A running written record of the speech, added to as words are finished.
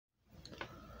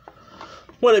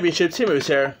What up, YouTube? T-Moose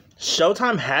here.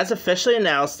 Showtime has officially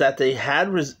announced that they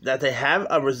have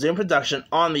a resumed production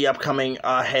on the upcoming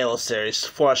Halo series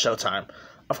for Showtime.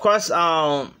 Of course,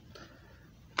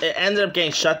 it ended up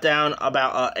getting shut down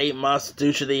about 8 months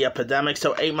due to the pandemic.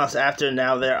 So 8 months after,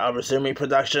 now they're resuming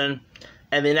production.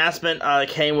 And the announcement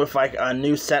came with like a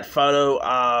new set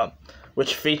photo,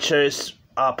 which features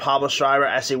Pablo Schreiber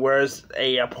as he wears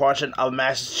a portion of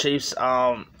Master Chief's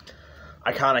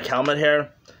iconic helmet here.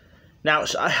 Now,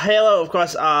 Halo, of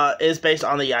course, is based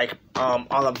on the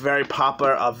very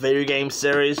popular video game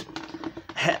series.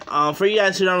 For you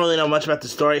guys who don't really know much about the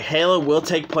story, Halo will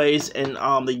take place in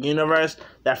the universe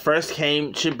that first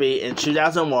came to be in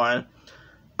 2001,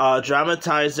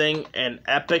 dramatizing an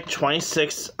epic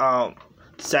 26th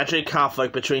century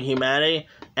conflict between humanity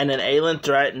and an alien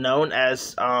threat known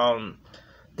as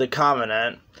the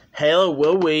Covenant. Halo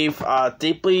will weave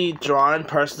deeply drawn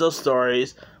personal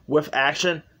stories with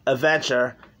action,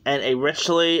 adventure, and a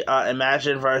richly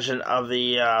imagined version of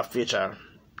the future.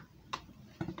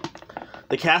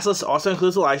 The cast list also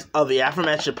includes the likes of the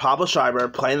aforementioned Pablo Schreiber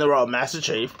playing the role of Master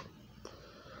Chief,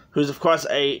 who's of course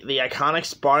the iconic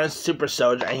Spartan super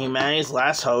soldier and humanity's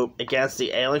last hope against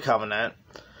the alien Covenant.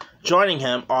 Joining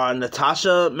him are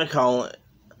Natasha McCone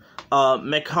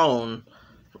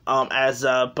as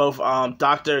both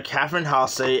Dr. Catherine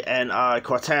Halsey and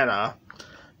Cortana.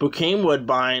 Bokeem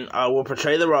Woodbine will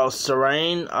portray the role of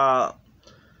Serene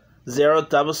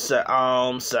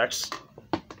 066.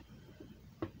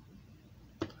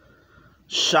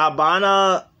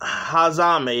 Shabana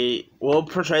Hazami will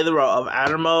portray the role of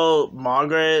Admiral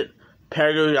Margaret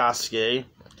Perguyaski.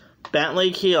 Bentley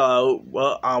Kilo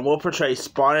will portray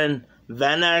Spartan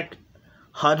Venek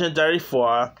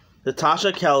 134.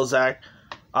 Natasha Kelzak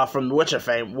from Witcher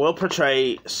fame will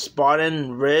portray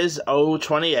Spartan Riz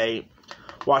 028.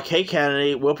 While Kate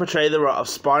Kennedy will portray the role of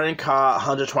Spartan Ka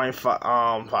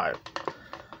 125.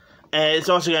 And it's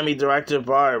also going to be directed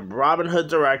by Robin Hood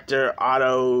director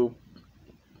Otto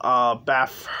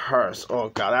Bathurst. Oh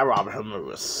god, that Robin Hood movie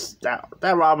was that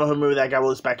Robin Hood movie that got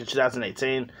released back in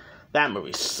 2018. That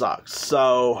movie sucks.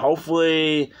 So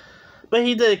hopefully, but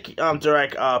he did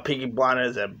direct Peaky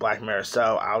Blinders and Black Mirror,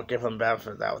 so I'll give him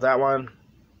benefit of that with that one.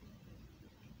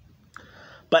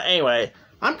 But anyway,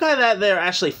 I'm glad that they're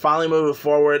actually finally moving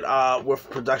forward with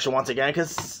production once again,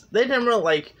 because they didn't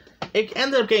really it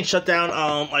ended up getting shut down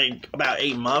about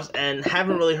 8 months, and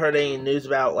haven't really heard any news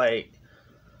about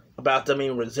them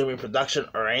even resuming production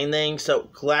or anything. So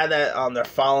glad that they're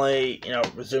finally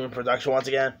resuming production once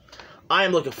again. I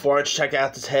am looking forward to check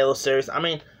out this Halo series. I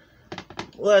mean,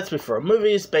 let's be fair,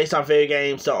 movies based on video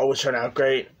games don't always turn out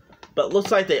great. But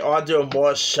looks like they are doing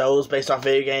more shows based on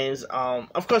video games.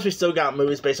 Of course, we still got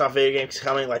movies based on video games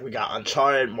coming. Like, we got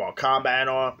Uncharted, Mortal Kombat, and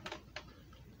all.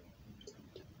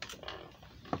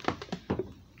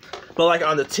 But, like,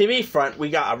 on the TV front, we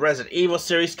got a Resident Evil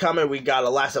series coming. We got a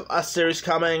Last of Us series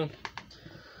coming.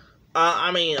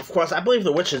 I mean, of course, I believe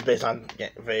The Witcher is based on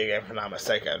video game, if I'm not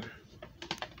mistaken.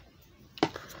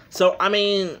 So, I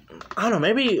mean, I don't know,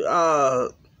 maybe,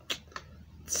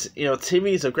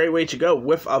 TV is a great way to go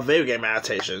with video game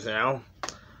adaptations,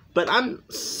 But I'm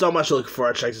so much looking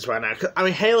forward to check this right now. I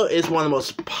mean, Halo is one of the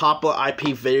most popular IP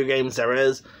video games there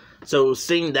is. So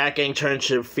seeing that getting turned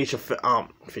into a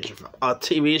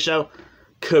TV show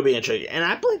could be intriguing. And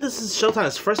I believe this is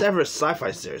Showtime's first ever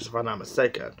sci-fi series, if I'm not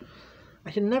mistaken.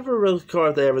 I can never really recall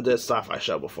if they ever did a sci-fi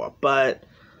show before. But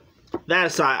that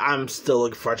aside, I'm still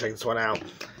looking forward to checking this one out.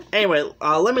 Anyway,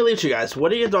 let me leave you guys.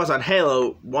 What are your thoughts on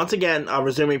Halo, once again,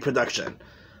 resuming production?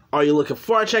 Are you looking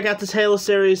forward to check out this Halo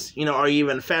series? Are you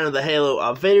even a fan of the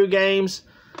Halo video games?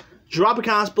 Drop a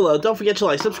comment below. Don't forget to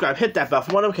like, subscribe, hit that bell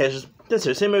for more notifications. This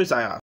is T-Moose, signing off.